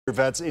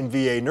Vets in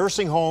VA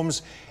nursing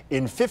homes.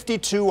 In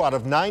 52 out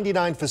of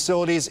 99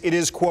 facilities, it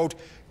is, quote,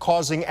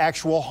 causing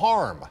actual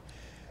harm.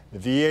 The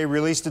VA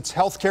released its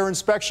healthcare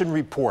inspection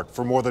report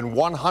for more than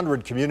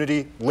 100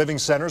 community living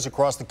centers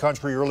across the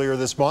country earlier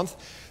this month.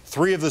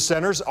 3 of the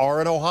centers are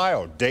in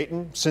Ohio: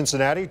 Dayton,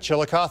 Cincinnati,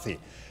 Chillicothe.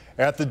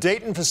 At the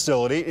Dayton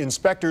facility,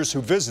 inspectors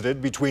who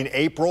visited between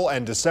April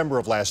and December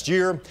of last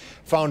year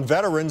found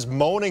veterans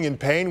moaning in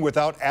pain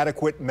without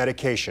adequate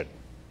medication.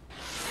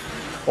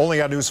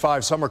 Only on News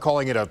 5, some are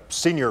calling it a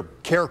senior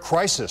care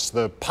crisis.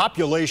 The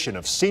population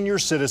of senior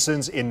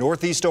citizens in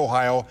Northeast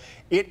Ohio,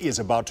 it is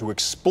about to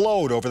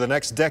explode over the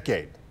next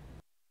decade.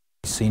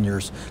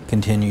 Seniors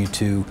continue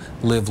to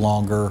live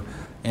longer,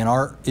 and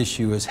our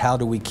issue is how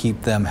do we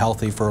keep them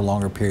healthy for a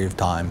longer period of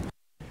time.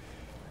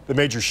 The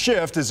major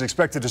shift is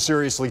expected to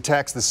seriously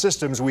tax the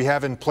systems we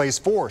have in place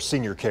for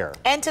senior care.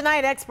 And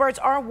tonight, experts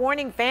are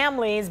warning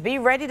families, be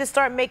ready to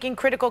start making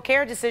critical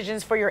care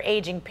decisions for your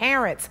aging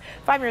parents.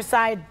 5 News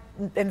Side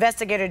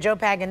investigator Joe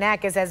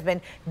Paganakis has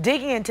been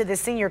digging into the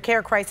senior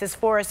care crisis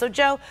for us. So,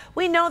 Joe,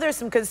 we know there's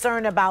some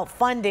concern about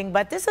funding,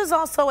 but this is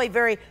also a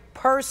very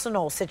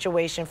personal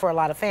situation for a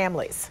lot of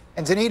families.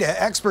 And Danita,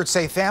 experts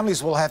say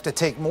families will have to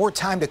take more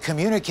time to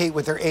communicate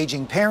with their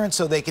aging parents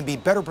so they can be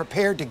better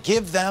prepared to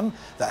give them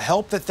the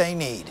help that they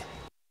need.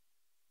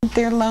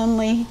 They're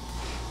lonely.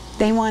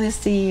 They want to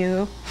see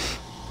you.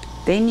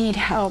 They need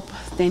help.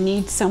 They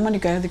need someone to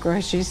go to the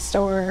grocery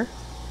store.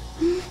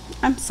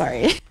 I'm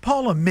sorry.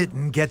 Paula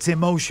Mitten gets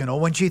emotional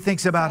when she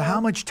thinks about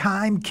how much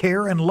time,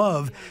 care, and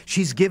love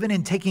she's given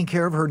in taking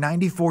care of her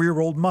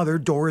 94-year-old mother,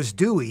 Doris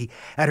Dewey,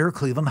 at her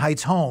Cleveland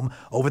Heights home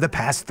over the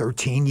past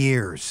 13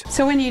 years.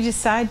 So when you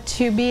decide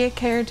to be a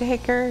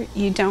caretaker,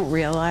 you don't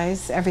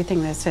realize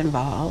everything that's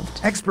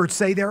involved. Experts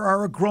say there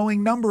are a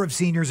growing number of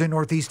seniors in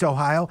Northeast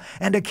Ohio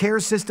and a care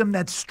system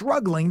that's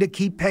struggling to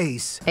keep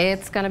pace.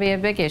 It's going to be a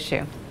big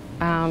issue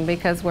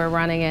because we're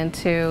running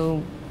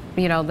into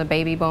the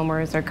baby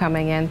boomers are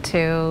coming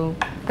into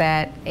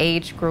that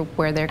age group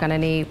where they're going to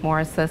need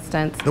more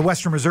assistance. The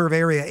Western Reserve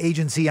Area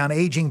Agency on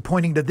Aging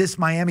pointing to this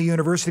Miami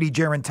University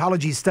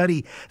gerontology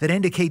study that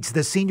indicates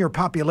the senior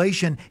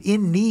population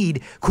in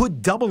need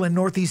could double in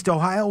Northeast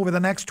Ohio over the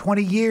next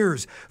 20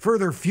 years,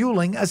 further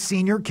fueling a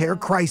senior care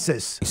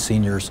crisis.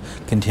 Seniors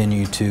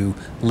continue to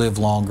live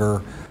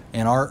longer,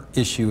 and our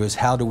issue is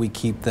how do we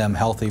keep them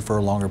healthy for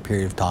a longer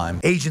period of time.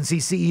 Agency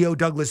CEO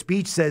Douglas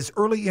Beach says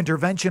early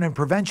intervention and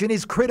prevention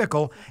is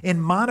critical in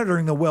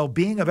monitoring the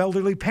well-being of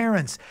elderly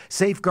parents.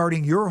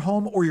 Safeguarding your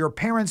home or your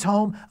parents'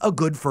 home, a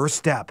good first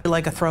step.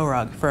 Like a throw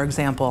rug, for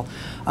example.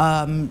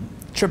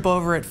 Trip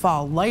over it,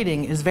 fall.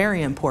 Lighting is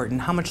very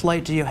important. How much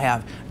light do you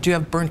have? Do you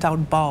have burnt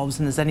out bulbs,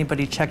 and is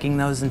anybody checking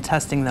those and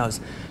testing those?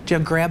 Do you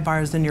have grab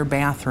bars in your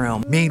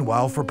bathroom?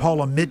 Meanwhile, for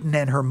Paula Mitten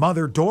and her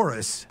mother,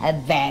 Doris,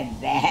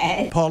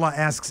 Paula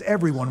asks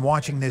everyone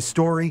watching this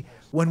story,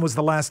 when was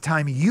the last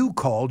time you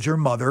called your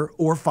mother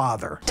or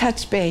father?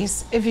 Touch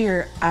base. If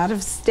you're out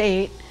of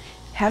state,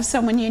 have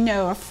someone you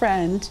know, a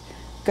friend,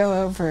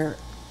 go over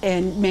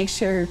and make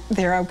sure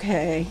they're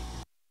okay.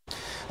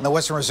 The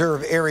Western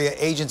Reserve Area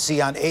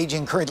Agency on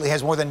Aging currently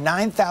has more than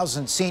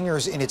 9,000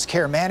 seniors in its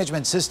care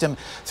management system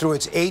through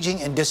its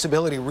Aging and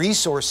Disability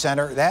Resource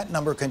Center. That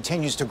number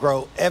continues to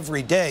grow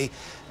every day.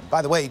 And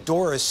by the way,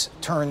 Doris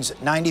turns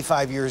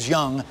 95 years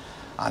young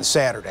on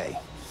Saturday.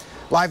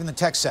 Live in the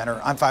Tech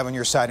Center, I'm 5 on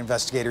Your Side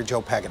investigator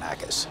Joe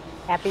Paganakis.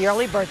 Happy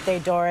early birthday,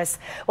 Doris.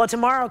 Well,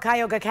 tomorrow,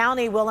 Cuyahoga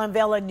County will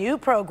unveil a new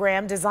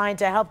program designed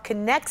to help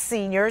connect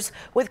seniors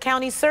with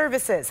county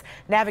services.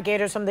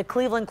 Navigators from the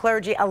Cleveland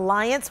Clergy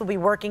Alliance will be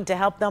working to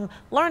help them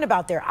learn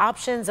about their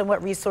options and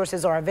what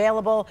resources are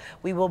available.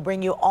 We will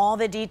bring you all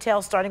the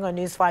details starting on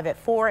News 5 at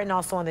 4 and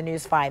also on the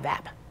News 5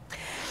 app.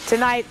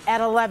 Tonight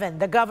at 11,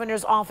 the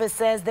governor's office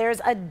says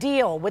there's a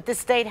deal with the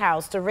State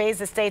House to raise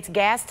the state's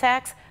gas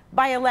tax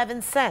by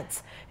 11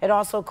 cents. It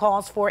also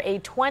calls for a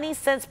 20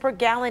 cents per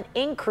gallon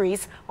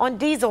increase on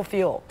diesel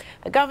fuel.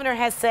 The governor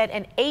has said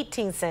an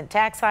 18-cent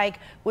tax hike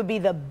would be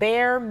the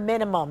bare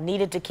minimum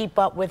needed to keep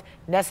up with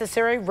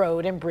necessary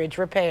road and bridge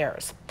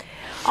repairs.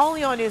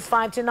 Only on News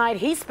 5 tonight,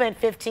 he spent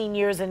 15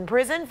 years in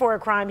prison for a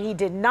crime he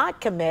did not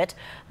commit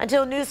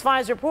until News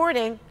 5's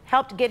reporting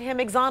helped get him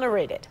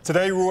exonerated.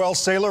 Today, Ruel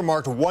Saylor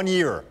marked 1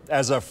 year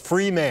as a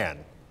free man.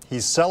 He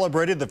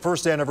celebrated the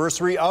first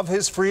anniversary of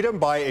his freedom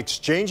by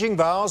exchanging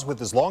vows with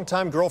his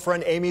longtime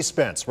girlfriend, Amy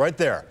Spence, right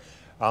there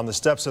on the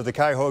steps of the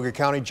Cuyahoga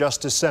County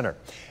Justice Center.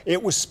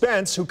 It was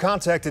Spence who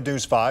contacted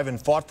News 5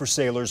 and fought for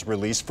Saylor's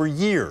release for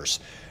years.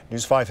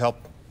 News 5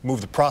 helped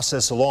move the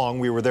process along.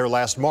 We were there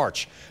last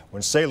March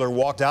when Saylor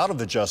walked out of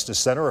the Justice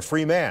Center a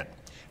free man.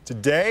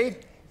 Today,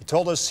 he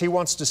told us he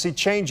wants to see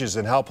changes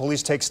in how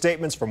police take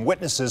statements from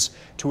witnesses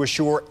to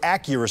assure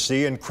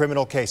accuracy in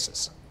criminal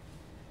cases.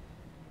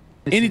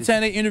 Anytime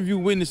they interview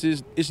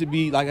witnesses, it should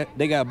be like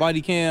they got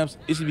body cams.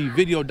 It should be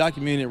video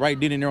documented right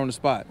then and there on the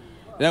spot.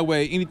 That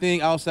way,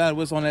 anything outside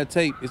what's on that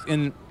tape is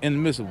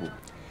inadmissible.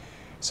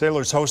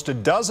 Saylor's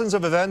hosted dozens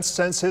of events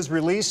since his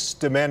release,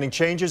 demanding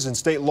changes in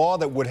state law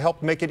that would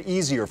help make it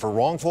easier for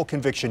wrongful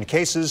conviction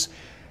cases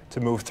to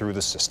move through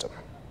the system.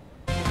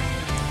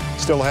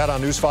 Still ahead on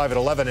News 5 at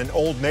 11, an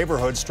old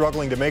neighborhood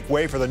struggling to make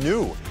way for the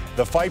new.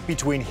 The fight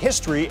between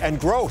history and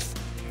growth.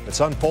 It's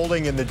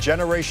unfolding in the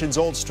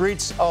generations-old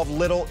streets of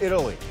Little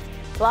Italy.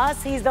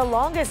 Plus, he's the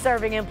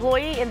longest-serving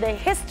employee in the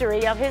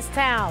history of his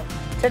town.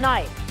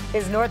 Tonight,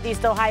 his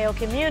Northeast Ohio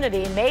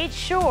community made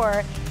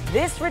sure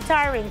this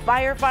retiring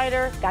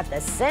firefighter got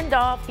the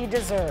send-off he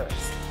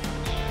deserves.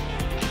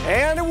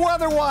 And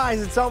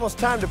weather-wise, it's almost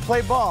time to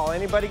play ball.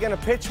 Anybody gonna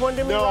pitch one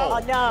to me? No.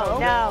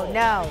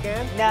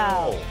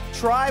 No.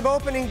 Tribe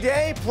opening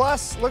day,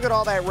 plus look at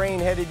all that rain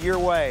headed your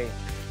way.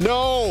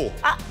 No!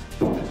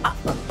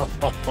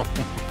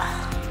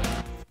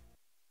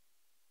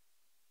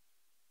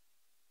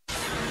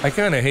 I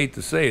kind of hate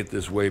to say it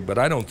this way, but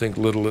I don't think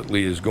Little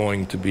Italy is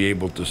going to be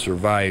able to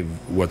survive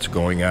what's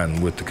going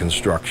on with the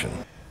construction.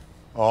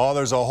 Oh,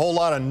 there's a whole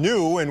lot of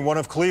new in one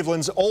of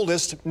Cleveland's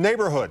oldest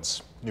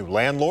neighborhoods. New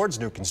landlords,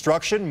 new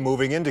construction,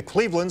 moving into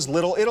Cleveland's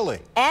Little Italy.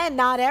 And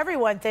not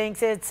everyone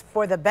thinks it's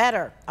for the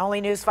better.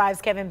 Only News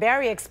 5's Kevin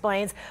Barry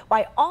explains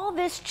why all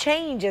this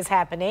change is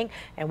happening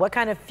and what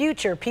kind of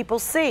future people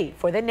see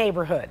for the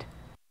neighborhood.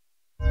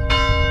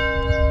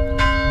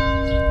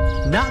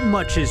 Not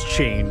much has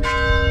changed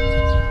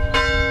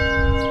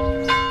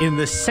in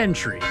the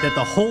century that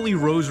the Holy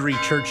Rosary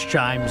Church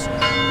chimes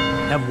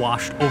have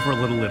washed over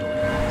Little Italy.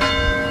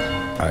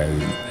 I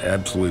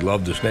absolutely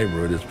love this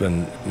neighborhood. It's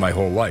been my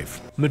whole life.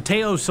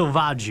 Matteo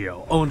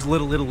Salvaggio owns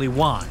Little Italy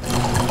Wine.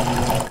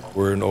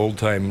 We're an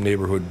old-time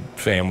neighborhood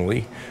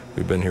family.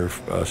 We've been here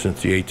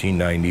since the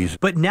 1890s.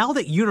 But now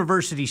that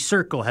University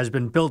Circle has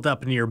been built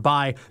up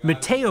nearby,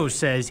 Matteo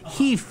says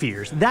he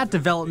fears that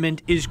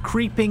development is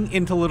creeping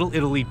into Little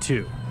Italy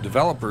too.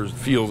 Developers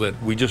feel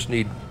that we just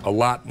need a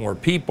lot more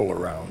people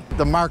around.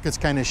 The market's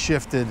kind of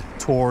shifted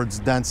towards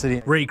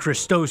density. Ray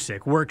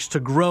Christosic works to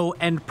grow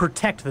and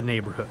protect the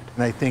neighborhood.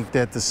 And I think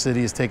that the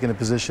city has taken a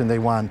position they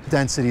want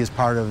density as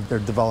part of their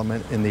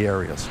development in the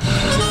areas.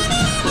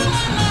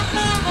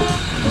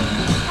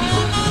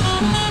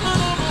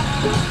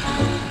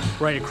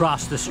 Right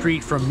across the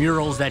street from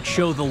murals that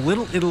show the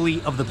Little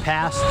Italy of the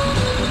past,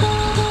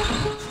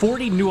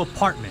 40 new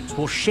apartments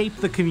will shape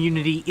the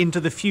community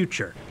into the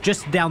future.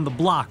 Just down the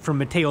block from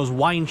Matteo's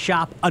wine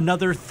shop,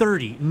 another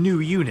 30 new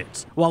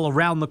units. While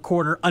around the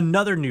corner,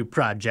 another new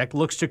project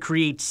looks to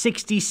create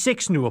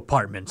 66 new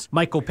apartments.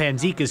 Michael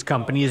Panzica's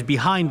company is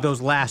behind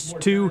those last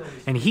two,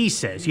 and he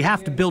says you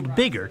have to build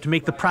bigger to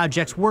make the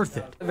projects worth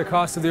it. The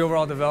cost of the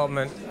overall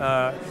development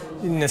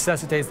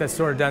necessitates that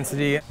sort of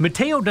density.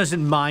 Matteo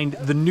doesn't mind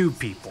the new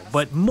people,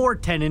 but more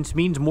tenants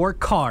means more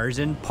cars,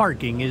 and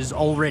parking is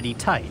already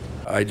tight.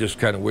 I just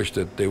kind of wish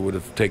that they would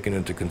have taken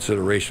into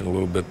consideration a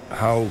little bit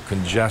how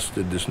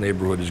congested this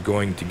neighborhood is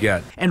going to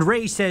get. And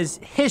Ray says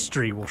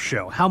history will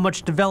show how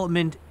much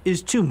development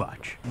is too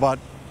much. But,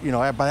 you know,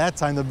 by that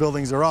time the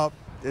buildings are up,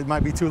 it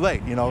might be too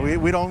late. You know,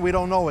 we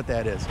don't know what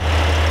that is.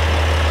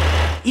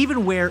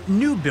 Even where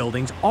new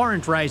buildings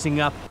aren't rising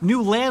up,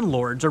 new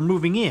landlords are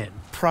moving in.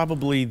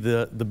 Probably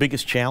the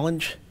biggest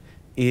challenge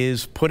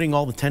is putting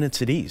all the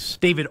tenants at ease.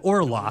 David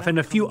Orloff and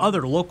a few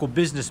other local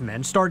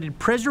businessmen started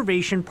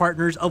Preservation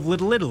Partners of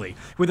Little Italy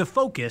with a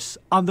focus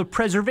on the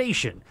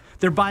preservation.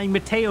 They're buying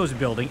Matteo's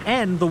building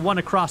and the one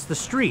across the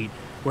street,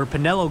 where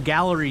Pinello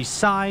Gallery's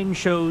sign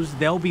shows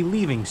they'll be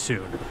leaving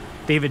soon.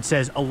 David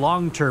says a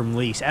long-term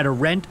lease at a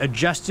rent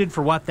adjusted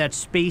for what that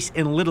space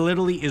in Little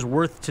Italy is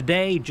worth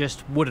today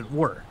just wouldn't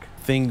work.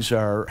 Things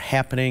are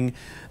happening.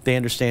 They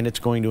understand it's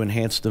going to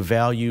enhance the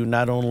value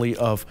not only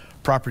of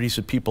properties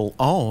that people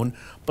own,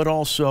 but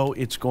also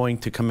it's going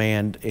to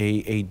command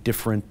a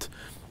different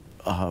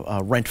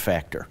rent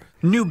factor.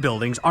 New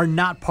buildings are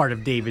not part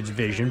of David's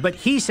vision, but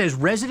he says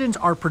residents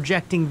are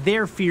projecting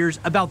their fears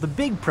about the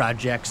big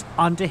projects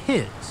onto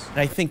his.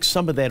 I think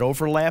some of that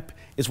overlap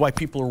is why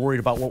people are worried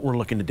about what we're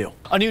looking to do.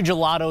 A new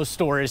gelato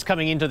store is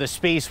coming into the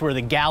space where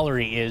the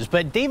gallery is,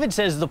 but David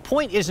says the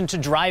point isn't to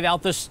drive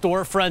out the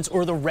storefronts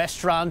or the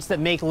restaurants that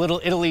make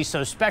Little Italy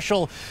so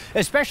special,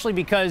 especially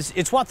because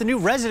it's what the new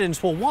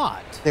residents will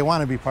want. They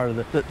want to be part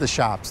of the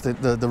shops,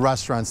 the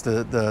restaurants,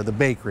 the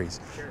bakeries,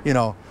 you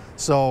know.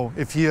 So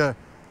if you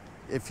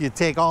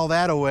take all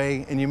that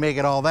away and you make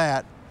it all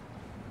that,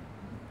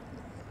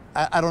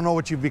 I don't know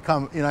what you've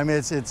become. You know, I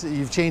mean,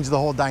 you've changed the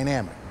whole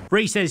dynamic.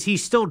 Ray says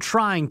he's still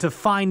trying to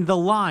find the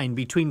line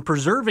between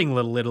preserving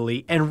Little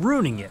Italy and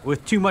ruining it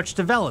with too much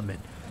development.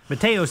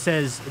 Matteo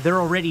says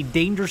they're already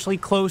dangerously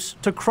close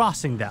to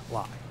crossing that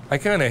line. I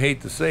kind of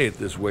hate to say it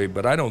this way,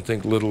 but I don't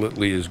think Little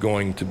Italy is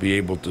going to be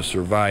able to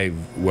survive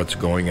what's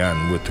going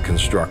on with the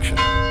construction.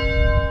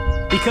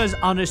 Because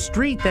on a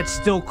street that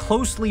still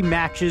closely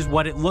matches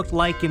what it looked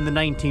like in the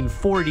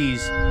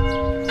 1940s,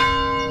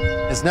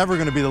 it's never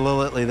going to be the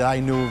Little Italy that I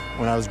knew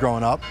when I was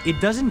growing up. It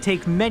doesn't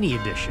take many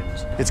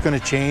additions. It's going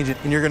to change,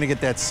 and you're going to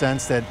get that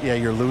sense that, yeah,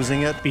 you're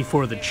losing it.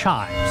 Before the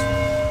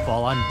chimes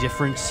fall on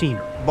different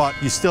scenery.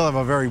 But you still have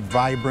a very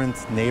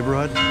vibrant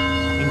neighborhood.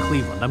 In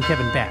Cleveland, I'm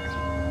Kevin Barry,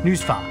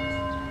 News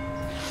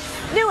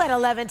 5. New at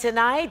 11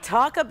 tonight.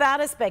 Talk about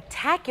a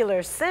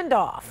spectacular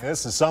send-off.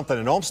 This is something.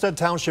 An Olmsted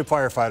Township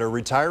firefighter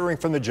retiring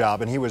from the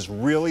job, and he was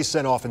really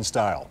sent off in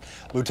style.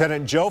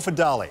 Lieutenant Joe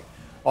Fidali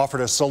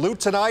offered a salute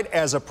tonight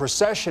as a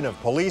procession of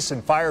police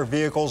and fire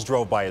vehicles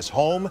drove by his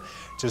home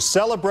to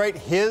celebrate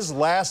his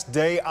last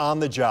day on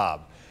the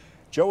job.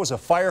 Joe was a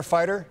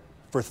firefighter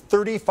for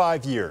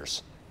 35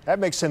 years. That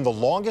makes him the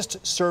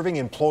longest serving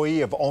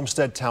employee of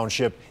Olmsted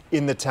Township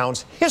in the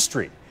town's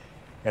history.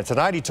 And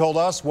tonight he told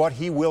us what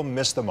he will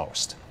miss the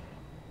most.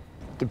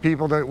 The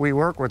people that we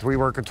work with, we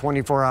work a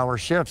 24-hour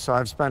shift, so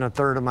I've spent a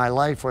third of my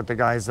life with the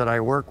guys that I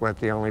work with.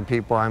 The only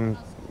people I'm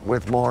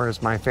with more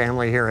is my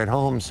family here at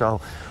home,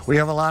 so we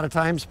have a lot of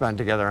time spent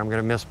together. I'm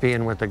going to miss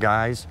being with the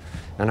guys,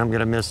 and I'm going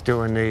to miss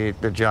doing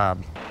the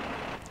job.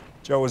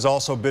 Joe was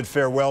also bid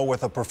farewell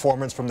with a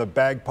performance from the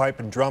bagpipe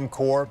and drum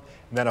corps,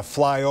 and then a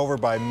flyover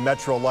by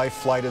Metro Life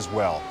flight as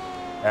well.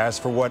 As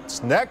for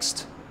what's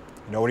next,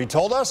 you know what he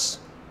told us?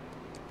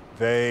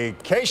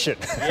 Vacation.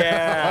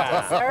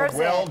 Yeah.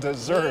 Well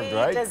deserved,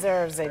 right? He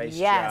deserves it. Nice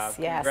yes,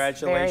 job. yes.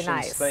 Congratulations. Very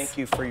nice. Thank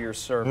you for your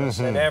service.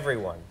 And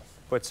everyone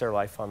puts their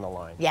life on the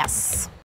line. Yes.